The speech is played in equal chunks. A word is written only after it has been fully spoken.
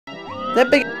That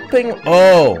big penguin.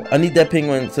 Oh, I need that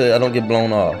penguin so I don't get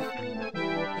blown off.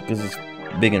 Because it's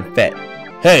big and fat.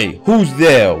 Hey, who's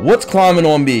there? What's climbing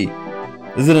on me?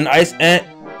 Is it an ice ant?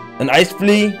 An ice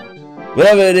flea?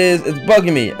 Whatever it is, it's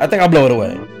bugging me. I think I'll blow it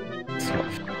away.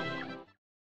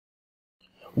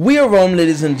 We are Rome,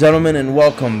 ladies and gentlemen, and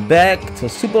welcome back to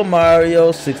Super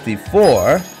Mario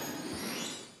 64.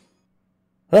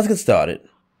 Let's get started.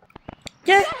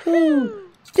 Yahoo!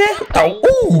 Yahoo! Oh,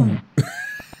 ooh!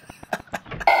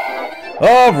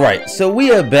 Alright, so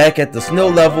we are back at the snow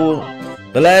level.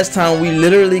 The last time we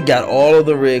literally got all of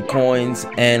the red coins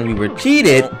and we were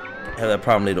cheated. I have that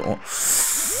problem later on.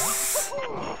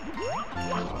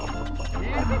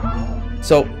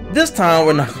 So this time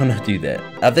we're not gonna do that.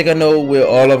 I think I know where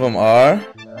all of them are.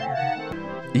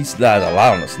 He slides a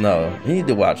lot on the snow. You need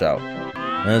to watch out.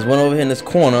 And there's one over here in this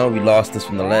corner. We lost this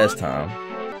from the last time.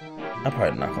 I'm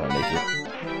probably not gonna make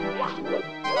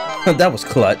it. That was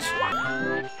clutch.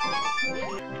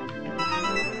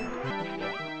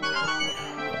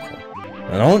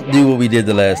 Okay. Don't do what we did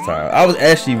the last time. I was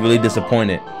actually really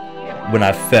disappointed when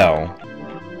I fell.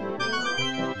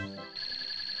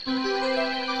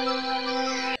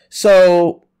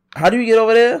 So, how do you get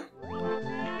over there?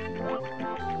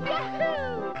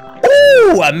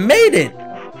 Ooh, I made it!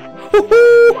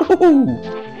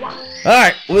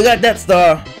 Alright, we got that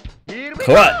star.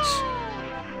 Clutch.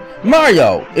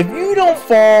 Mario, if you don't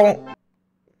fall...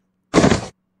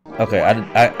 Okay,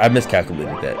 I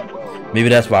miscalculated that. Maybe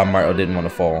that's why Mario didn't want to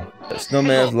fall.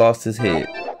 Snowman's lost his head.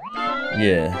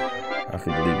 Yeah, I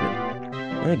could believe it.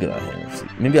 Let me get out here.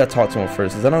 Maybe I talked to him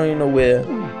first, because I don't even know where...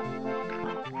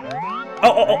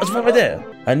 Oh, it's right there.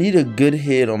 I need a good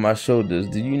head on my shoulders.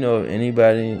 Do you know if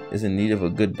anybody is in need of a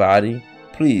good body?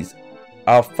 Please,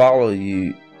 I'll follow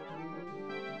you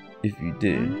if you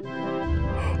do.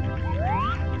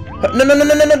 No,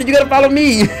 you gotta follow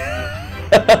me.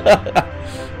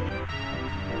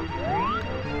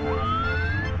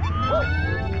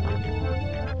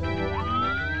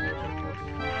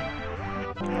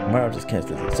 Mario just can't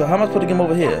stay. So how am I supposed to get him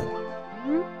over here?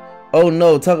 Oh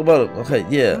no, talk about it. Okay,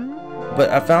 yeah. But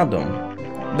I found him.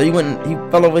 But he went. He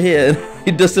fell over here and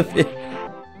he disappeared.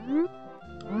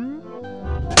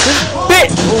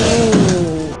 Bitch!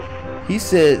 Ooh. He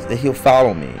says that he'll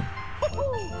follow me.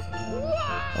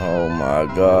 Oh my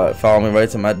god. Follow me right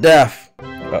to my death.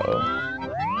 Uh-oh.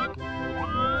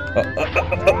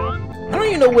 I don't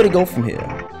even know where to go from here.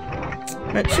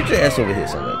 Man, shoot your ass over here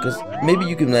somewhere. Because maybe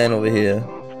you can land over here.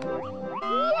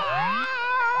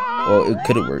 Well, it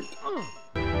could have worked.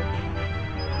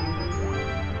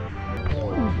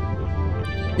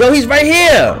 Yo, he's right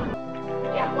here!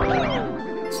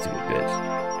 Stupid bitch.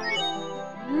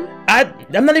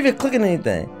 I'm not even clicking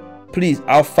anything. Please,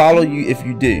 I'll follow you if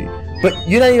you do. But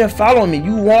you're not even following me.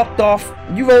 You walked off.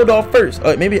 You rolled off first.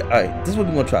 Alright, maybe. Alright, this is what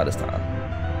we're gonna try this time.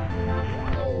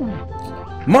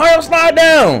 Mario, slide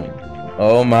down!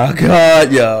 Oh my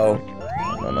god, yo.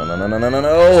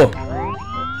 No.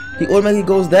 He automatically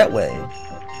goes that way.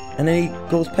 And then he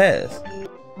goes past.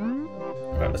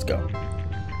 Alright, let's go.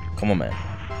 Come on, man.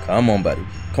 Come on, buddy.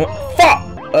 Come on.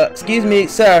 Fuck! Excuse me,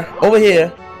 sir. Over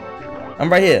here.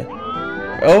 I'm right here.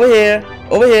 Over here.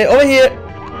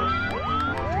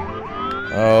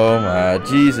 Oh my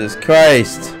Jesus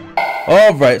Christ.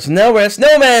 Alright, so now we're at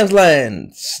Snowman's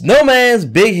land. Snowman's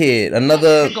big head.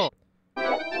 Another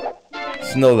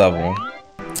snow level.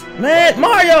 Man,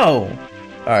 Mario!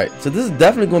 Alright, so this is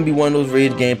definitely going to be one of those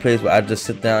rage gameplays where I just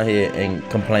sit down here and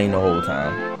complain the whole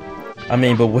time. I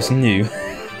mean, but what's new?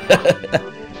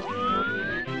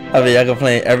 I mean, I can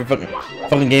play every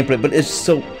fucking gameplay, but it's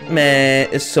so, man,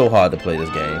 it's so hard to play this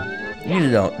game.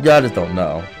 Y'all just don't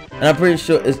know. And I'm pretty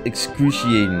sure it's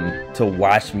excruciating to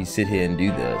watch me sit here and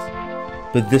do this.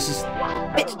 But this is...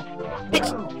 Bitch.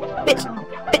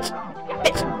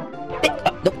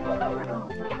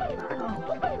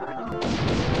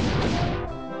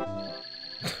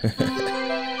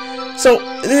 So,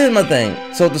 this is my thing.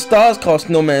 So, the star is called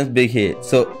Snowman's big head.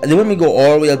 So, they want me to go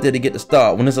all the way up there to get the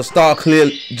star when there's a star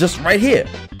clear just right here.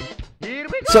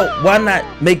 So, why not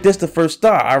make this the first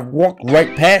star? I walked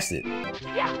right past it.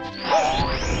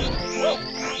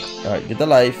 Alright, get the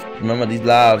life. Remember these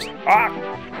lives. Ah!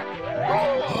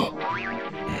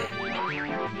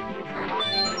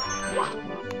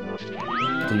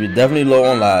 So we're definitely low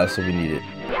on lives, so we need it.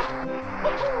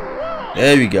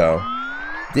 There we go.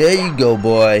 There you go,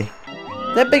 boy.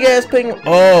 That big ass penguin.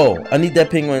 Oh, I need that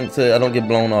penguin so I don't get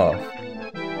blown off.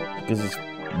 Because it's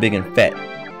big and fat.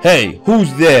 Hey,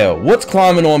 who's there? What's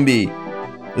climbing on me?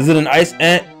 Is it an ice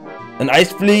ant? An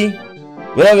ice flea?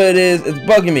 Whatever it is, it's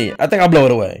bugging me. I think I'll blow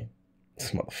it away.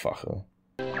 This motherfucker.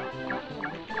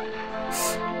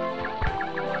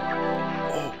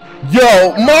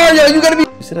 Yo, Mario, you gotta be.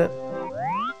 You see that?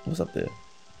 What's up there?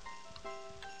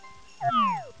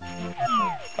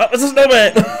 Oh, it's a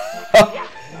snowman.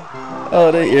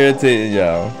 Oh, they irritating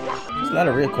y'all. There's a lot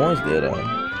of red coins there, though.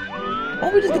 Why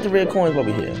don't we just get the red coins while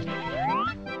we're here?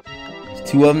 There's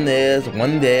 2 of them there, there's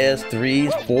 1 there, there's 3,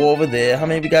 there's 4 over there. How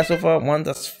many we got so far? 1,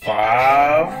 that's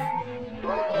 5.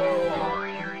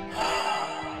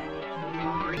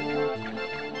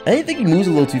 I think he moves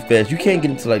a little too fast. You can't get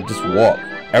him to like just walk.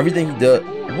 Everything he does.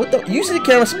 What the? You see the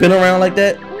camera spin around like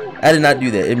that? I did not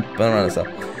do that. It spun around itself.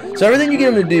 So everything you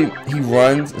get him to do, he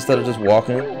runs instead of just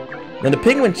walking. Now the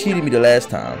penguin cheated me the last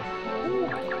time.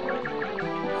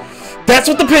 That's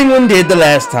what the penguin did the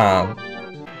last time.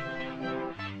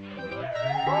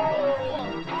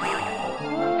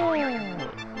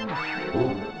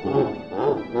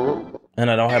 And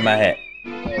I don't have my hat.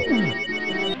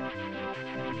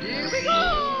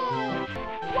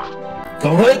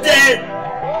 Go hit that!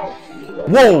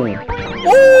 Whoa!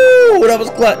 Woo! That was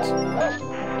clutch.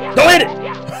 Go hit it!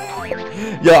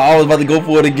 Yo, I was about to go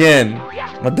for it again.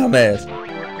 My dumb ass.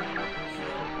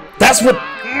 That's what.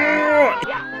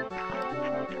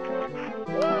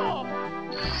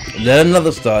 Then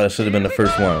another star that should have been the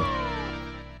first one.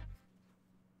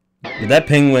 With that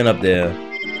penguin up there.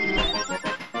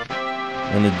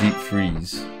 And the deep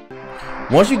freeze.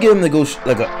 Once you get him to go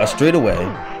like a straightaway.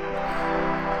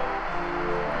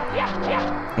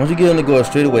 Once you get him to go a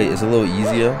straightaway, it's a little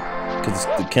easier. Because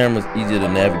the camera's easier to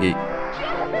navigate.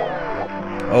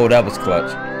 Oh, that was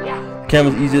clutch. The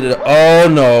camera's easier to. Oh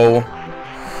no.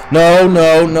 No,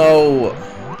 no, no.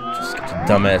 Just get your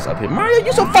dumb ass up here. Mario,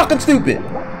 you so fucking stupid.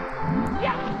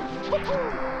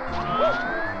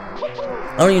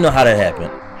 I don't even know how that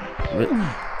happened.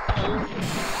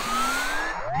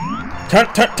 Turn.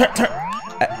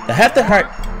 I have to hurt.